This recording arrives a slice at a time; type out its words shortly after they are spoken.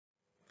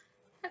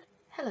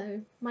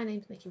Hello, my name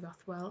is Nikki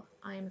Rothwell.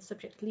 I am a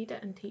subject leader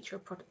and teacher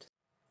of product.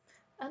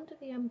 Under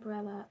the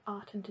umbrella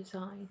Art and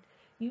Design,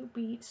 you'll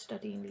be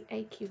studying the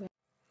AQA.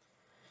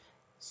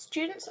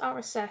 Students are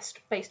assessed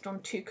based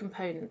on two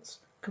components.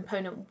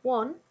 Component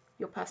 1,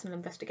 your personal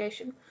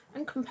investigation,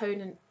 and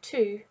Component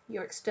 2,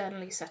 your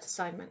externally set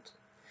assignment.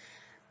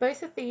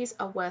 Both of these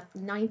are worth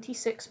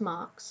 96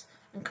 marks,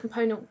 and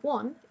Component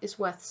 1 is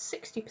worth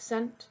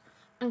 60%,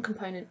 and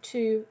Component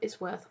 2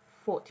 is worth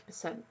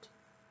 40%.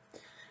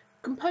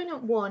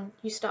 Component 1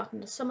 you start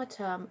in the summer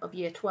term of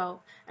Year 12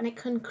 and it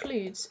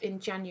concludes in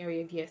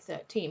January of Year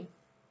 13.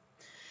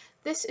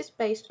 This is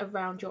based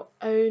around your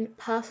own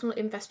personal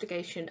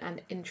investigation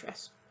and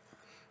interest.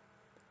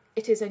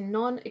 It is a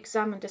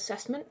non-examined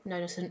assessment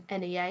known as an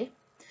NEA,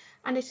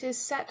 and it is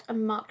set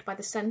and marked by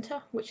the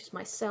centre, which is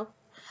myself,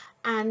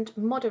 and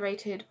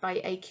moderated by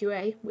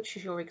AQA, which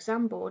is your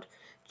exam board,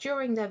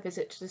 during their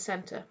visit to the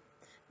centre.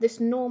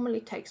 This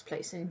normally takes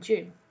place in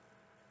June.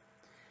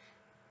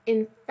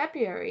 In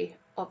February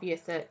of Year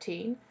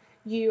 13,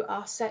 you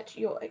are set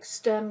your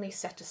externally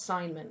set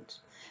assignment.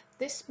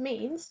 This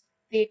means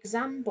the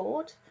exam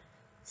board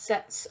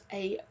sets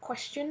a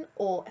question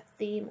or a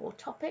theme or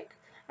topic,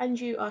 and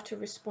you are to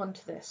respond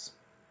to this.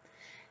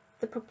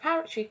 The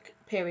preparatory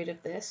period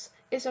of this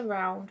is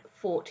around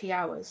 40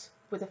 hours,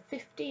 with a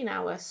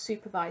 15-hour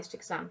supervised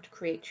exam to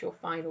create your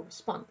final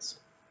response.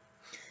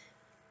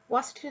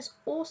 Whilst it is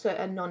also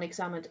a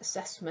non-examined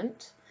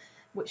assessment,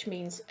 which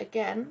means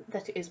again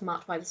that it is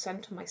marked by the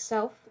centre,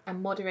 myself,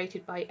 and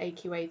moderated by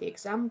AQA, the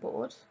exam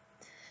board,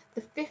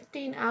 the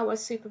 15-hour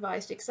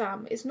supervised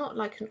exam is not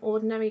like an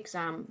ordinary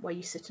exam where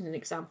you sit in an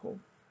exam hall.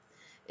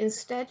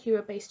 Instead, you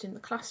are based in the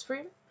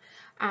classroom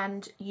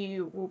and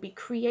you will be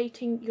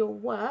creating your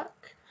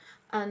work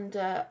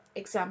under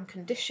exam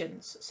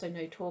conditions, so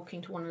no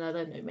talking to one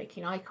another, no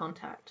making eye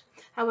contact.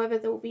 However,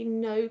 there will be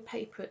no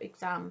paper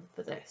exam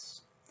for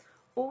this.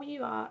 All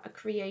you are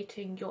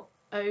creating your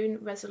own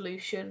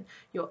resolution,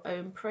 your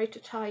own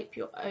prototype,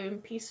 your own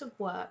piece of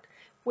work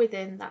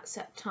within that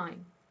set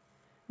time.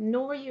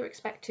 Nor are you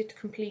expected to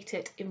complete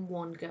it in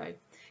one go.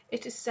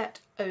 It is set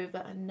over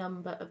a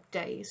number of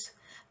days.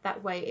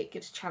 That way it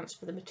gives a chance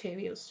for the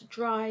materials to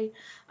dry,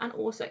 and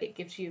also it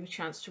gives you a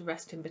chance to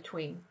rest in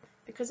between.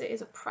 Because it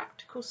is a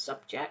practical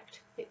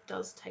subject, it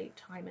does take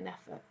time and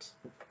effort.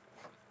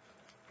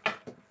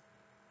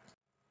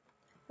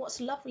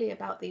 What's lovely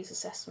about these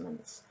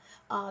assessments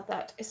are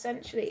that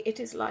essentially it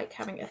is like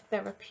having a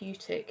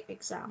therapeutic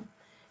exam.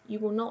 You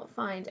will not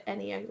find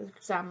any other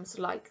exams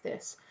like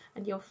this,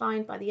 and you'll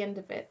find by the end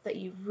of it that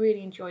you've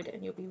really enjoyed it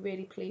and you'll be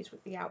really pleased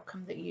with the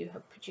outcome that you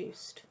have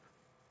produced.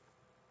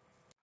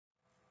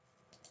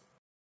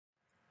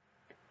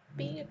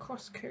 Being a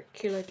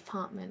cross-curricular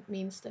department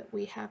means that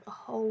we have a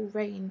whole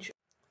range.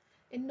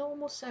 In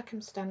normal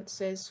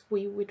circumstances,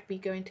 we would be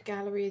going to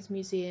galleries,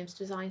 museums,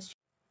 design studios.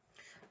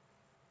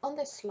 On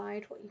this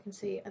slide, what you can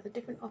see are the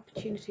different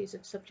opportunities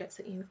of subjects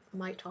that you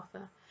might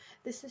offer.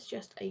 This is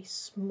just a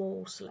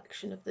small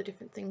selection of the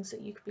different things that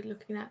you could be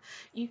looking at.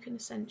 You can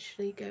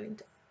essentially go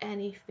into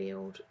any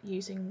field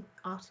using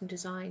art and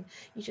design.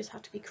 You just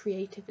have to be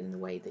creative in the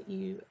way that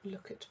you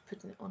look at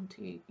putting it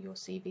onto your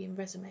CV and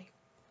resume.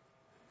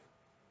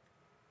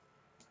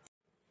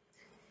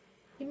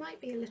 You might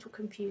be a little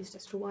confused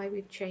as to why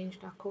we've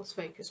changed our course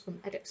focus from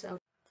Edexcel.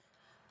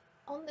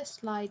 On this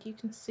slide you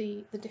can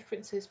see the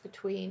differences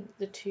between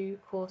the two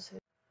courses.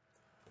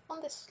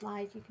 On this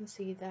slide you can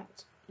see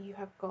that you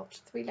have got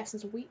 3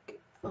 lessons a week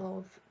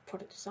of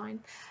product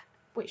design,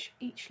 which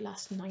each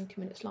lasts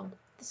 90 minutes long.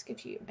 This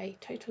gives you a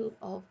total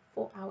of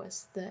 4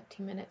 hours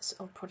 30 minutes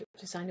of product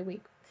design a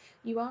week.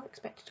 You are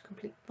expected to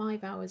complete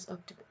 5 hours of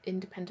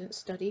independent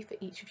study for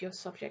each of your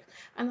subjects,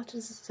 and that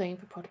is the same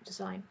for product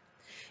design.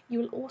 You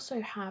will also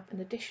have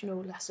an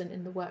additional lesson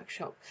in the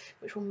workshop,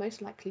 which will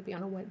most likely be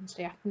on a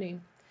Wednesday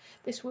afternoon.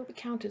 This will be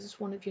counted as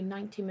one of your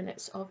 90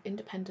 minutes of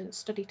independent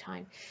study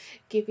time,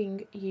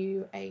 giving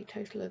you a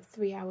total of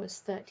 3 hours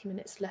 30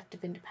 minutes left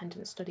of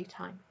independent study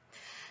time.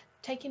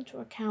 Take into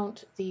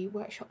account the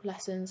workshop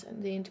lessons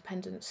and the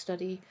independent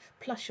study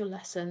plus your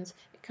lessons,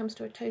 it comes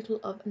to a total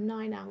of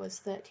 9 hours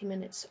 30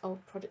 minutes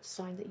of product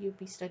design that you'll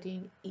be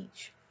studying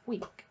each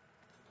week.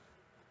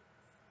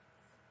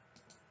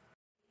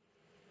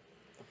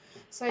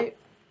 So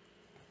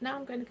now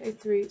I'm going to go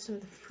through some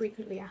of the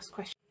frequently asked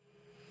questions.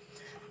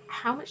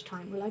 How much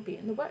time will I be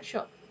in the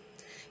workshop?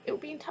 It will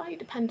be entirely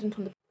dependent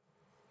on the...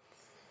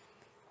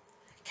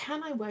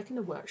 Can I work in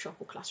the workshop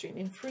or classroom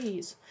in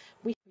freeze?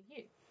 For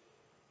you.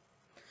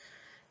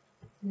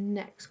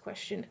 Next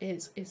question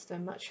is there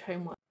much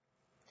homework?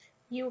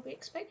 You will be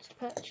expected to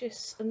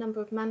purchase a number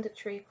of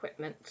mandatory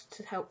equipment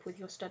to help with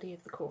your study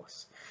of the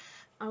course.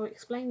 I will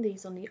explain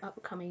these on the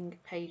upcoming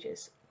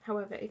pages.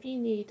 However, if you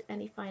need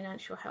any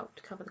financial help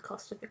to cover the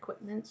cost of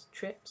equipment,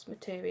 trips,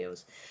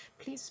 materials,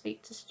 please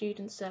speak to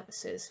Student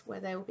Services where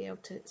they will be able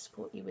to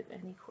support you with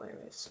any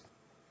queries.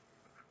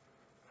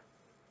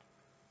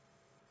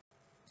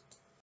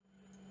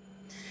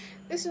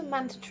 This is a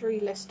mandatory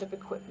list of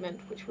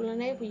equipment which will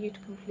enable you to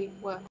complete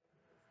work.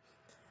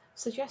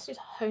 Suggested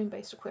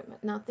home-based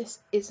equipment. Now this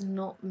is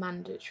not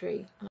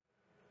mandatory.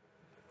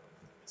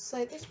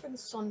 So this brings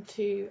us on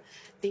to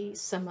the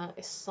summer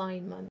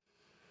assignment.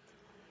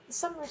 The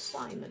summer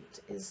assignment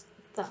is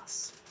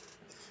thus.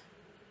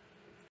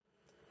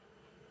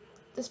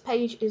 This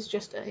page is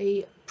just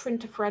a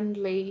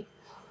printer-friendly.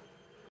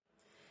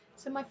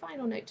 So my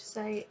final note to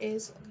say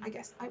is, I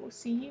guess I will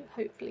see you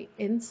hopefully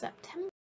in September.